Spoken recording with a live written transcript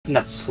weapon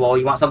that's slow.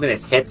 You want something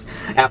that hits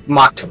at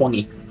Mach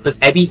 20. Because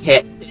every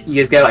hit, you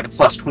just get like a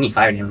plus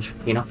 25 damage,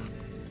 you know?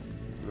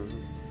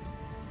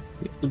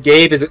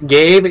 Gabe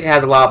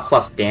has a lot of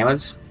plus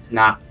damage,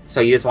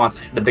 so he just wants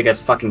the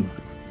biggest fucking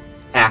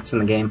axe in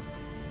the game.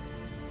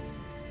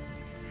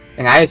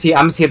 And I'm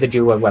just here to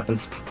do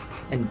weapons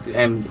and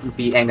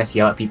just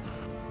yell at people.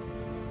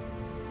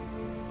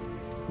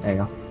 There you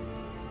go.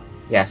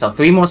 Yeah, so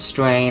 3 more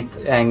strength,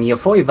 and you're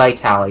fully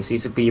vitality, so you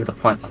should be able to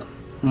point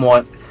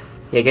more.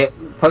 Yeah,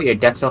 put your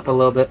dex up a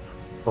little bit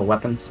for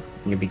weapons,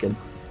 and you'll be good.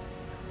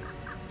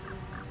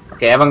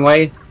 Okay, everyone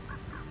ready?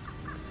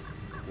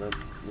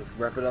 Let's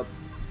wrap it up.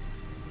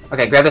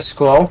 Okay, grab the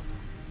scroll.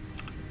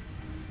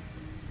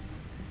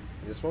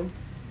 This one?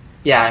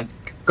 Yeah,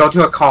 go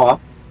to a call.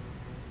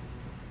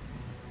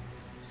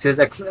 You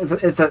get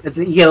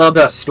a little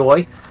bit of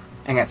story,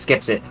 and it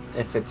skips it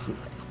if it's.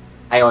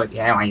 I don't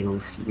want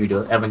you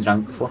do it. Everyone's done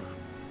it before.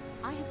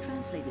 I have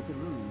translated the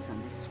runes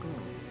on this scroll.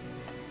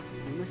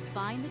 We must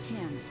find the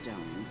cairn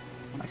stones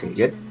and Okay,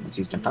 good. Let's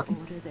use them talking.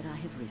 order that I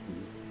have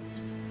written.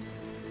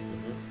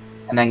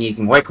 And then you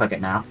can right click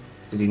it now,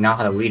 because you know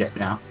how to read it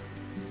now.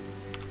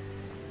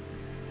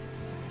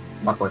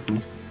 Walk away from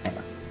me. Hang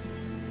on.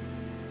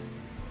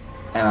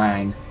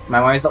 And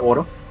memorize the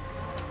order.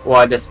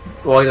 Or just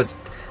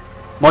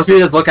most people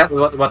just look at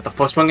what the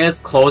first one is,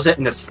 close it,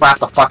 and just slap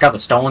the fuck out of the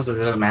stones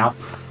with it matter.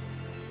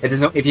 It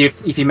doesn't.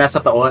 If you mess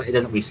up the order, it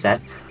doesn't reset.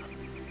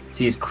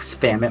 So you just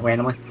spam it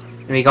randomly.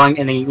 And you're going,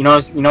 and then you know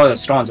the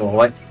stones are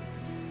what?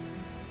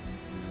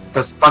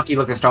 Those funky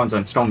looking stones are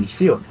in Stony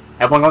Field.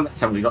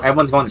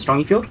 Everyone's going to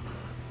Stony Field.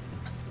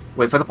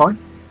 Wait for the point.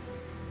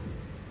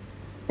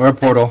 Where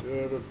portal?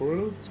 The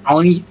portal?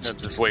 Stony. Yeah,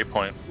 just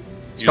waypoint.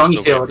 Stony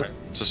Field.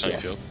 It's a Stony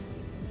Field.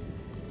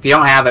 If you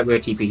don't have it, we'll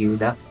TP you with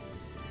that.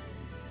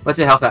 What's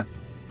your health at,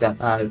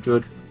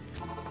 Druid?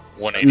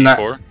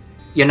 184.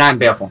 You're not in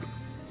Baleful.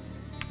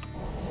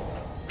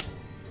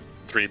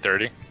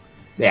 330.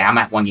 Yeah, I'm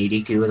at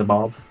 182 as a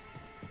bulb.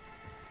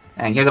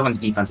 And here's everyone's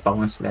defense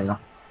bonus. There you go.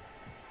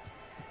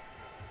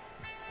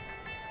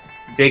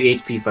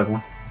 Big HP for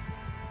everyone.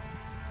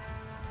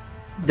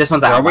 This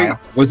one's out.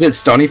 Was it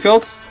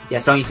Stonyfield? Yeah,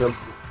 Stonyfield.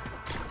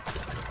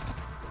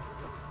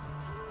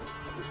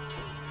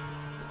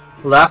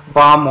 Left,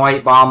 bomb,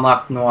 white, bomb,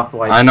 left, north,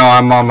 white. I know,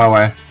 I'm on my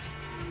way.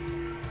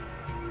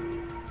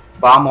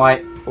 Bomb,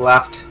 white,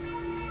 left.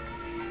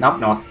 Nope,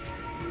 north.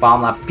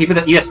 Bomb, left. People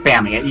that you're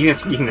spamming it. You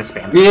can just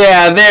spam it.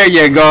 Yeah, there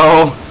you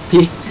go.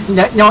 You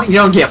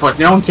don't get it first.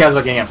 No one cares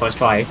about getting it first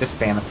try. Just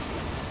spam it.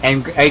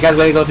 And are you guys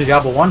ready to go to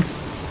Diablo 1?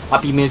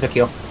 Up your music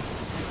here.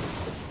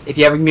 If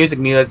you have music,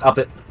 up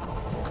it.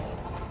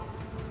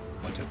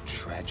 What a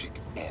tragic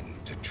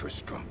end to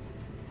Tristram.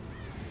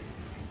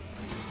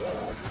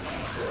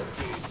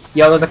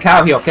 Yo, there's a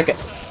cow here. Kick it.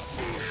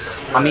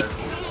 On me.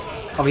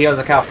 Over here,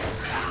 there's a cow.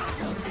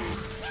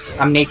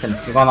 I'm Nathan.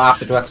 You're going the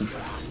opposite direction.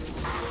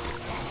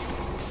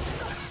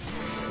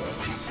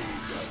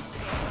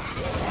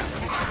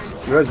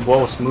 Yours is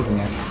well smoothing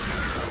it.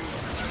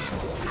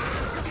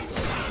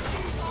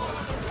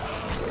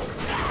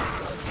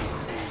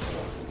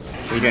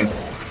 What are you doing?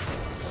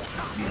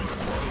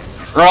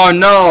 Oh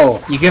no!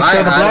 You just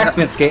killed the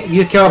blacksmith. You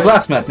just killed a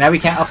blacksmith. Now we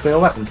can't upgrade our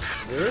weapons.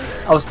 Really?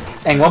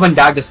 And woman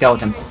died to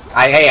skeleton.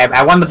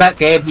 I won the bet,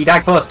 Gabe. You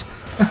died first.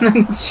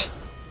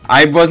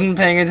 I wasn't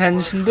paying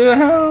attention to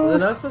how. Was I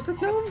not supposed to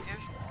kill him?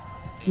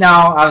 No,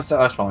 I was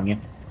trolling you.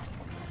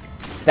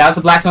 That was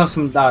the blacksmith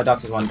from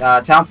Doctor's one.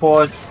 Town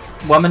poor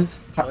woman.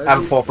 I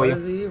have a pour for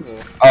you.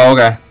 Oh,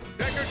 okay.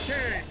 DECKARD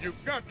CAIN,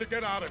 you've got to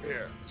get out of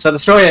here. So the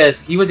story is,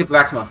 he was a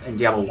blacksmith in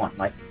Diablo 1,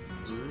 right?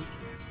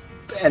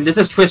 And this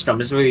is Tristram.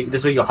 This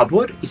is where your hub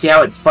would. You see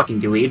how it's fucking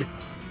deleted?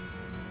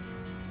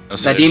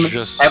 So that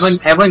demon,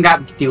 everyone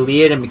got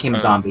deleted and became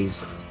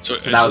zombies. So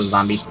that was a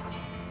zombie.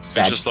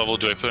 Interest level,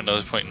 do I put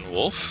another point in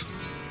Wolf?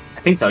 I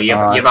think so. You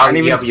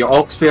have your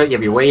Oak Spirit, you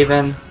have your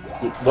Raven.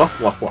 Woof,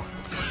 woof, woof.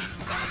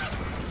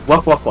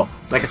 Woof, woof, woof.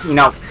 Like, you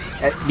know,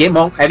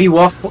 every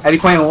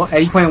point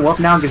in Wolf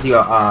now gives you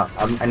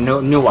a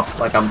new Wolf,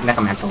 like a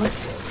Necromancer. Right?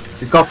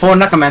 Just go full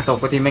Necromancer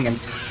with your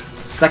minions.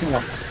 Second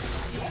Wolf.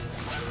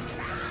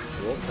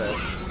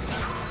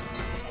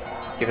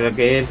 Give it a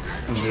good,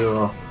 and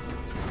you.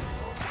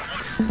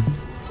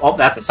 Oh,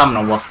 that's a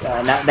Summoner Wolf.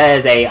 That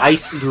is a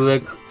Ice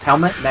Druid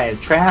helmet. That is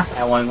trash.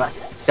 I won't let.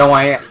 Don't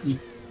worry,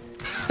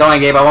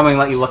 Gabe. I won't even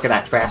let you look at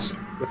that trash.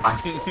 You're fine.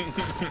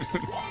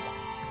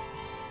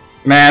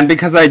 Man,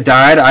 because I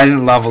died, I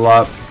didn't level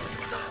up,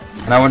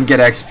 and I wouldn't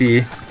get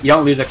XP. You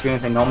don't lose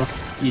experience in normal.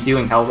 You do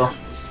in hell though.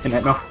 In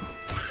it, no.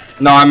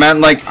 No, I meant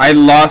like I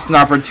lost an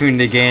opportunity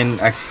to gain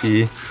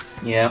XP.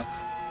 Yeah.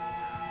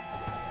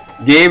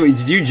 Gabe,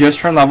 did you just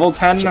turn level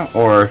 10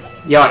 or?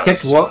 Yo, I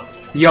kicked what?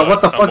 Yo,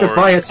 what the fuck is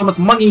buying so much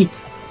money?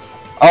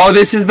 Oh,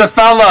 this is the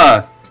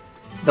fella.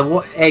 The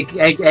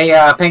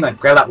penguin.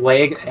 Grab that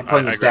leg and put it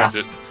in the staff.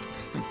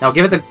 Now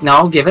give it the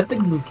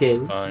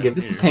kid. Give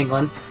it the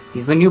penguin.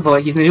 He's the new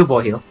boy. He's the new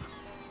boy here.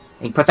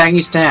 And you put that in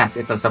your stash.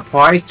 It's a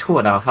surprise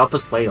tour that'll help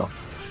us later.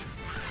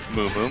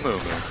 Moo moo moo moo.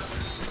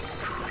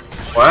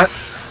 What?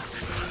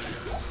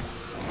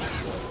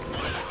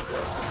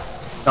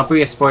 Don't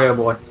be a spoiler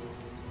boy.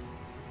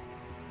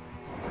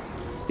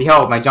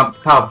 Behold, my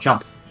power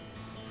jump.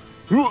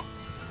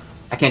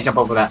 I can't jump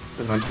over that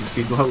because my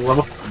speed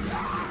level.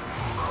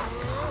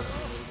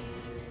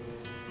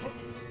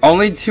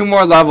 Only 2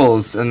 more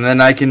levels, and then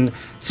I can.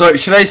 So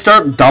should I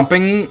start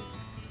dumping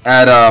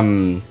at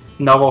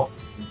Novel.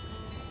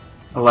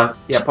 11.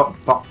 Yeah,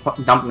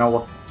 dump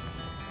Novel.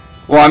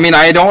 Well, I mean,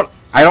 I don't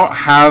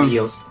have.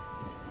 Heals.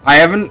 I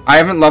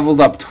haven't leveled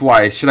up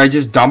twice. Should I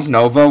just dump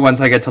Nova once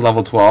I get to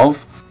level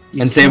 12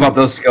 and save up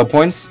those skill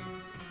points?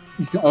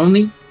 You can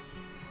only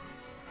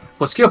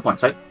for skill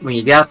points, right? When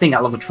you get a thing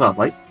at level 12,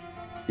 right?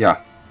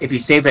 Yeah. If you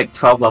save like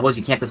 12 levels,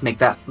 you can't just make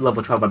that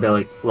level 12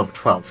 ability level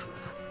 12.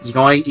 You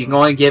can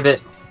only give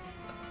it.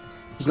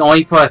 You can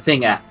only put a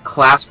thing at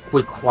class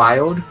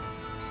required.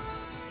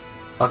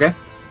 Okay.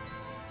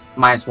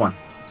 -1.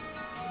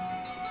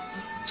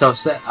 So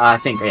I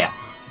think yeah.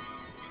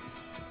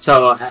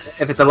 So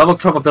if it's a level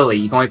 12 ability,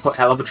 you can only put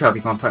at level 12.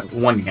 You can only put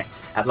 1 in it.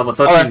 At level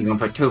 13, you can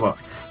put 2 in it.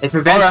 It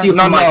prevents you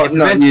from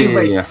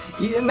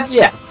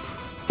yeah.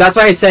 That's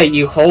why I say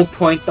you hold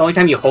points. The only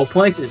time you hold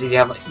points is if you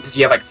have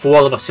like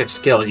 4 level 6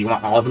 skills. You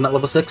want all of them at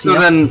level 6. So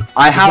then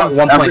I have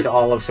 1 point to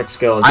all level 6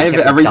 skills. I have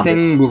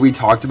everything we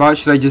talked about.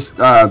 Should I just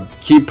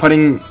keep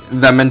putting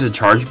them into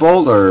Charge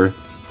Bolt or?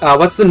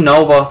 What's the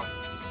Nova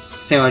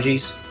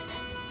synergies?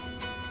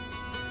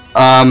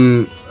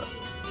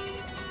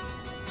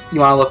 You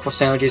want to look for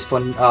synergies for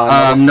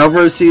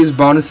Nova receives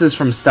bonuses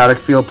from static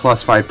field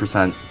plus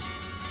 5%.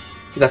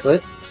 That's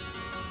it?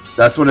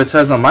 That's what it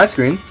says on my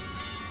screen.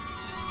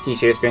 Can you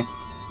see your screen?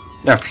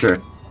 Yeah, for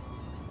sure.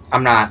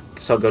 I'm not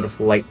so good with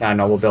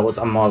Noble builds.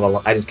 I'm more of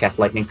a. I just cast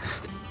Lightning.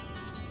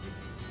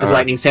 Because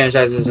Lightning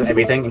synergizes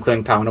everything,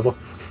 including Power Noble.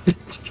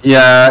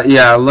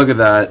 yeah, look at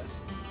that.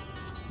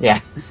 Yeah.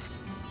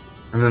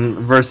 And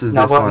then versus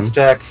Noble this one.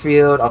 Stack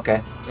Field,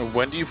 okay.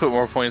 When do you put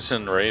more points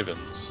in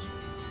Ravens?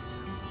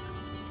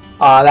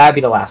 That'd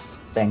be the last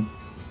thing.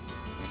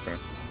 Okay.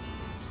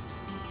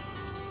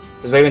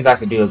 Because Ravens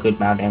actually do a good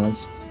amount of damage.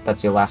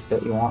 That's your last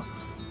bit you want.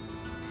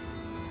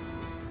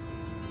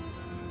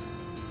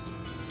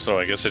 So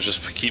I guess I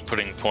just keep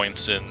putting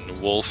points in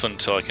Wolf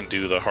until I can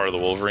do the Heart of the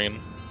Wolverine.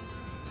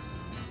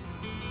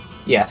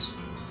 Yes.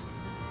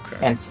 Okay.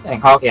 And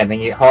then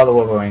you Heart of the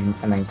Wolverine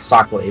and then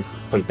Shockwave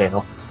for your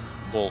Bail.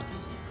 Well.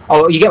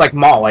 Oh, you get like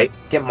Maul, right?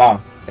 Get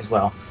Maul as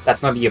well. That's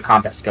gonna be your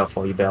combat skill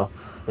for your Bail.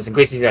 This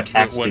increases your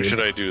attack speed. When should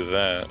I do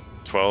that?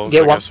 12?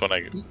 Get I guess when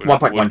I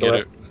would get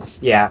it.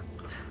 Yeah.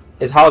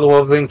 Is Heart of the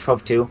Wolverine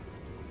 12 too?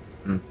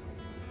 No,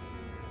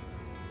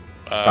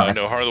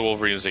 Heart of the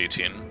Wolverine is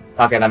 18.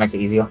 Okay, that makes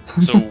it easier.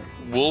 So,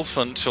 Wolf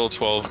until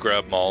 12,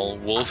 grab Maul.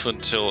 Wolf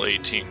until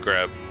 18,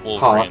 grab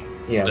Wolverine.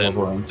 Yeah, then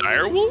Wolverine.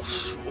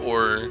 Direwolf?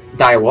 Or...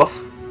 Direwolf.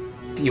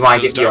 You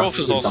want to get Direwolf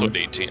is also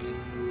 18.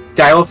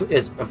 Direwolf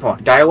is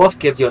important. Direwolf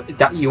gives you...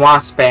 You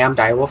want to spam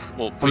Direwolf?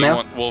 Well, from you there?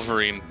 want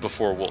Wolverine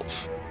before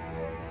Wolf.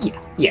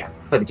 Yeah,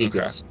 for the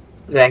DPS. Okay.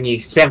 Then you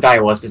spam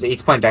Direwolf, because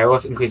each point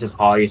Direwolf increases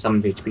all your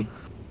summon's HP.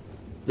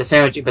 The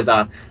synergy, because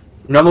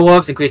normal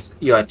wolves increase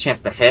your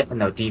chance to hit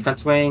and the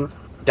defense rating.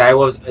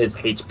 Direwolves is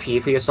HP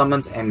for your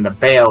summons, and the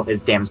Bail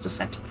is damage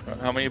percent.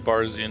 How many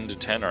bars into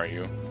 10 are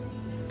you,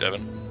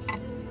 Devin?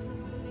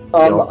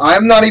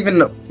 I'm not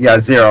even... Yeah,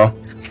 0.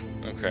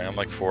 Okay, I'm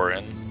like 4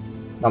 in.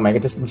 Don't make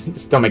it.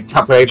 Just don't make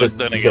top rate. Just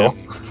then 0.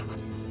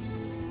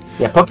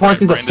 Yeah, put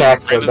points into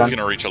stack field. Brandon's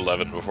gonna reach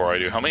 11 before I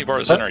do. How many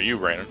bars in are you,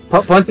 Brandon?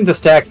 Put points into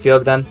stack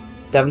field then,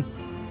 Devin.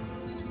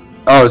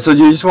 Oh, so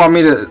you just want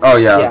me to... Oh,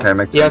 yeah, okay,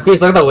 makes sense. Increase,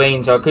 look at the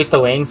wings, so increase the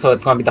wings, so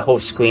it's gonna be the whole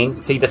screen.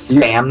 So you just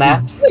spam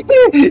that.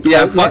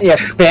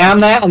 Spam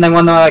that, and then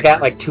when they're like at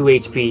like 2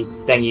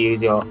 HP, then you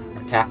use your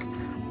attack.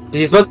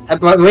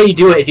 The way you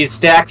do it is you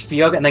stack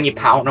field, and then you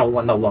power no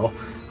when they're low.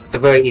 It's a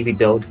very easy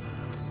build.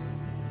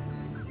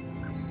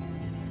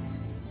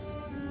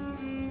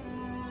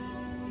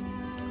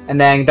 And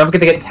then don't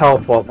forget to get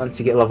teleport once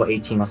you get level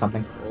 18 or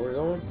something. Where are we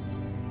going?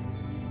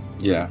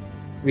 Yeah.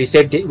 We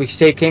saved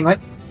King, right?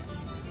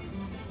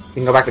 You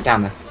can go back to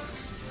town then.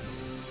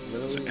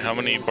 So how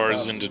many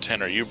bars into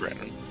 10 are you,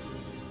 Brandon?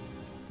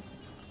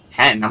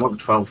 10. I'm level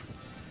 12.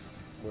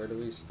 Where do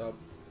we stop?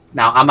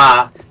 Now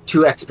I'm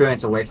 2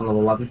 experience away from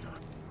level 11.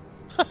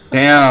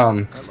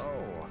 Damn. Hello.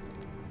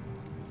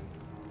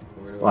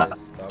 Where do What? I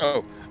stop?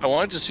 Oh, I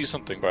wanted to see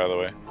something, by the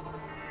way.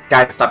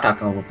 Guys, stop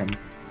talking over Penguin.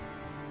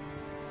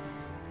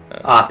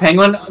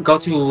 Penguin, go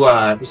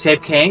to we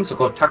saved King, so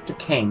go talk to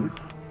King.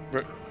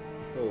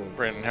 Oh.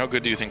 Brandon, how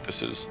good do you think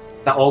this is?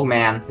 The old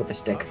man with the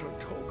stick. As a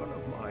token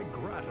of my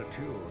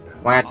gratitude,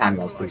 One at a time,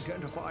 guys, please.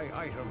 identify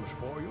items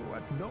for you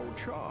at no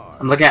charge.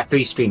 I'm looking at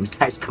 3 streams,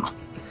 guys. Come on.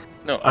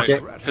 No, Okay.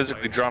 I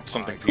physically dropped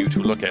something for you to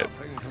look at.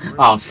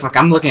 Oh fuck!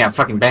 I'm looking at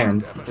fucking Baron.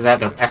 Because I have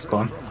the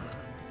Escort.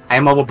 I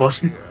am overboard.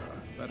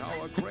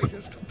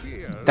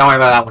 Don't worry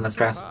about that one. That's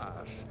trash.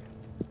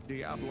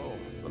 Diablo,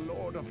 the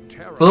Lord of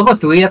Terror. For level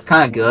 3, that's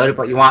kind of good,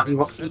 but you want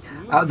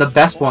the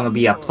best one would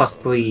be a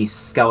 +3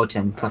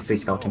 skeleton, +3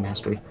 skeleton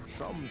mastery.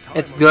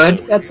 It's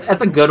good. That's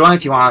a good one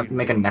if you want to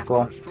make a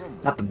Necro.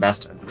 Not the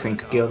best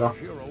Trink gear though.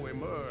 Hero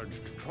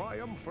emerged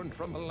triumphant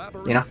from the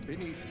labyrinth You know?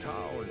 beneath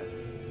town.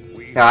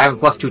 We Yeah, I have a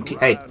plus 2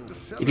 hey,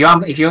 if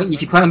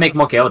you plan to make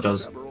more Gyarados,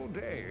 several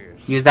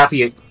days. use that for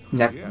your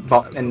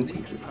and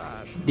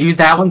use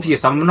that one for your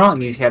summoner,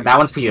 and use that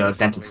one for your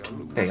dentist.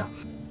 There you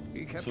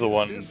go. So the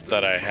one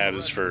that I had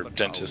is for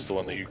dentist. The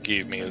one that you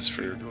gave me is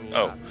for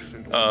oh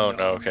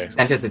no, okay.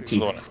 Dentist is So teeth.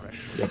 the one-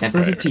 Yeah,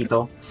 dentist is Right. teeth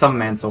though. Some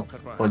Mansell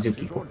or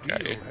Zookeeper.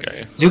 Got you, got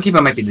you.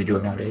 Zookeeper might be the duo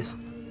nowadays.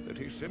 That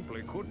he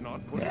simply could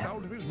not put it Yeah.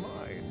 out of his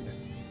mind.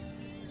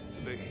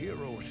 The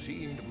hero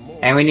seemed more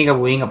And we need a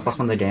wing, a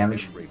 +1 to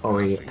damage, or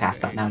we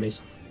past that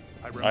nowadays.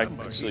 I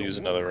can still use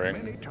another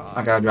ring.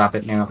 I gotta drop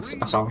it now.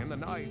 I saw. in the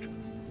night.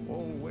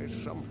 Always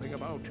something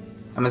about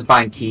I'm just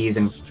buying keys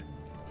and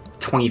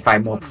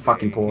 25 more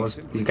fucking paws.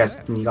 These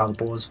guys need all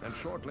the paws. and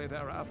shortly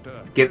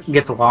thereafter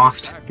Get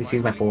lost. This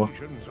is my paw.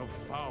 legions of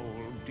foul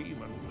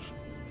demons.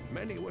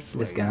 Many were slain,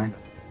 This guy.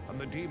 and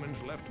the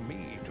demons left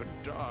me to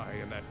die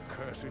in that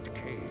cursed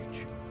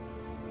cage.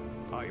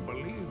 I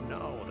believe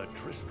now that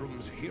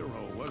Tristram's hero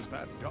was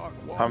that dark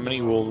one. How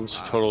many wolves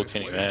total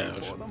can you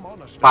have?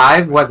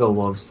 5 Wego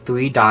Wolves,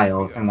 3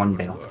 Dial, and 1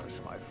 Veil.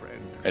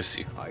 I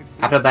see.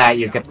 After that,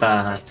 you just get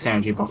the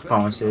synergy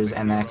bonuses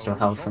and the extra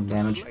health from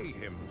damage.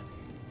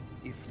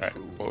 Alright,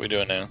 what are we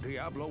doing now?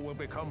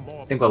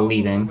 I think we're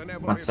leaving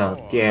once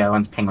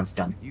once Penguin's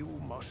done.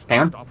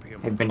 Penguin?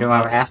 Have you been doing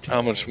what I asked?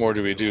 How much more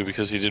do we do?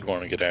 Because he did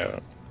want to get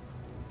out.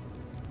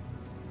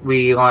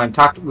 We want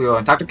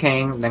to talk to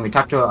King, then we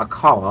talk to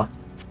Akala.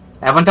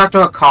 Everyone talk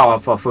to Akala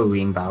for a free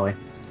reading, by the way.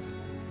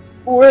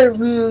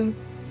 Wait,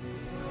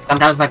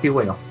 Sometimes it might be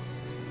Whale.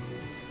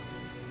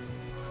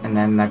 And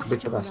then that could be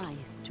Risk the your best. life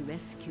to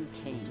rescue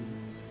Cain.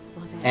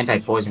 Well, that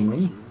Anti-poison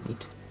ring.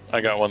 Neat.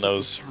 I got one that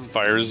was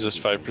fire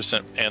resist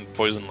 5% and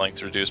poison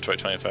length reduced by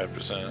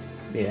 25%.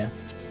 Yeah.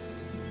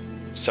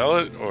 Sell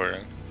it, or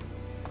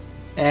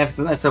If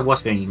it's a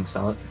worst thing, you can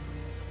sell it.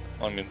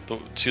 I mean, the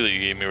two that you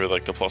gave me were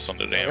like the +1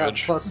 to I got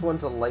damage. +1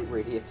 to light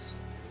radius.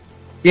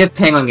 You have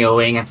Penguin your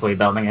ring, that's what your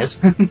building is.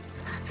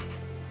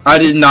 I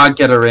did not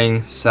get a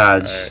ring,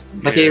 Sag. Alright,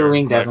 Look at here, your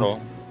ring, Devin.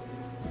 Michael.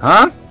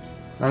 Huh?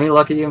 Let me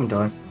look at your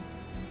inventory.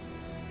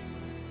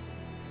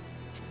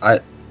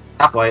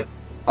 Top white.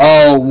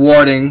 Oh,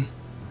 warding.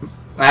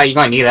 Well, you're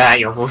gonna need that.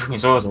 Your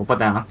swords will put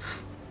down.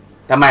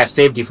 That might have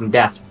saved you from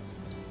death.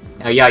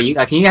 Yeah,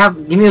 can you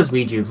give me those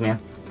rejubes, man?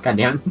 God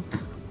damn it.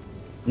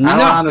 I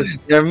don't No, know,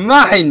 they're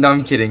mine. No,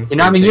 I'm kidding. You're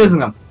not even using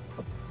them.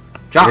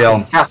 Drop Real.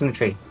 them. It's fast in the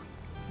trade.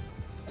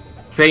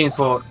 Trading is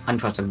for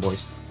untrusted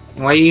boys.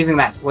 And why are you using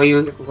that?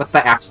 What's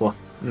that axe for?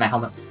 In that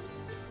helmet?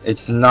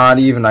 It's not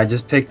even. I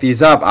just picked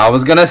these up. I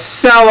was gonna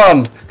sell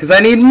them because I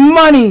need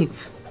money.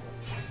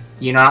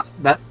 You know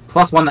that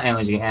 +1 to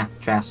energy.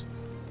 Trash.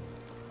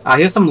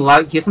 Here's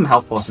some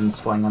health potions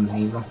flowing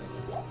underneath them.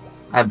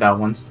 I have better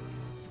ones.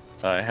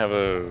 I have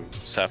a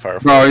sapphire.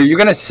 Bro, are you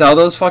gonna sell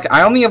those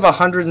I only have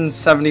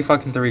 170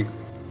 fucking 3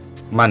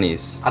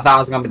 monies. I thought I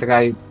was gonna be the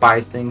guy who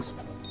buys things.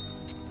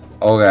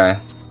 Okay.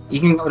 You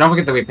can don't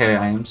forget to repair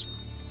your items.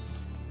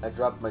 I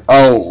dropped my.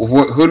 Oh,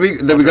 who do we?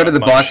 Did we go to the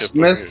My ship over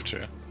blacksmith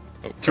here, too.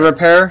 Oh, to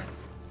repair?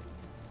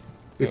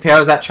 Repair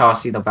is that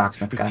Chaucy, the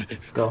blacksmith guy.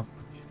 Go.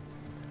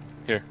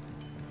 here.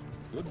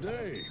 Good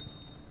day.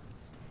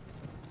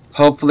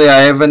 Hopefully, I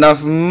have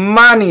enough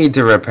money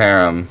to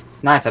repair them.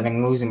 Nice. I've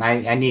been losing.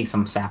 I need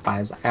some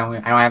sapphires. I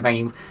don't have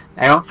any.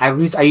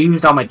 I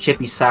used all my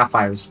chippy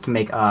sapphires to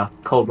make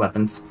cold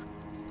weapons.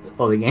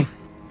 Early game.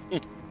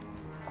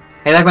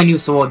 I like my new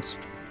swords.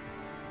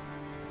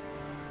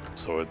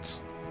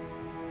 Swords.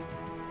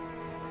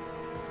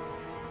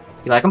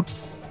 You like them?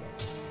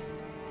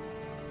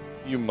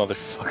 You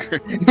motherfucker.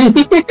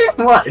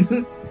 What?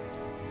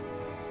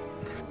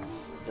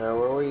 Where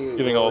were we?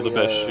 Giving all the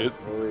best shit.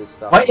 Where were we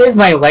stopping? What is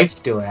my life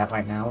steal at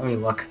right now? Let me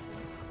look.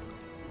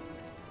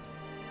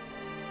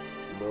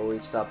 Where are we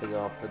stopping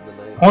off for the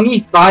night?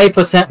 Only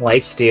 5%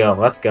 life steal.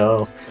 Let's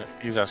go.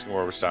 He's asking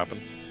where we're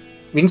stopping.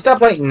 We can stop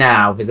right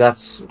now because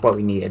that's what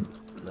we needed.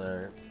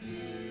 Alright.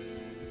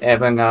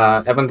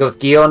 Everyone go with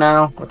Geo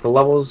now with the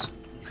levels.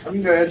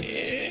 I'm good.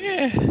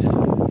 Yeah.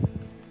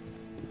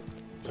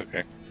 It's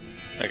okay.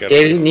 I got.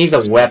 Dave needs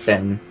a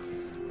weapon.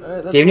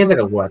 Alright, that's Dave needs what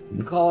like a weapon.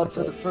 we call it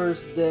for the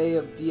first day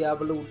of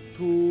Diablo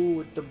 2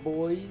 with the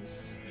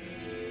boys.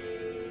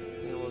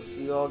 And we'll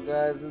see y'all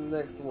guys in the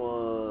next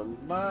one.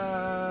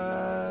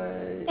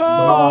 Bye. Bye.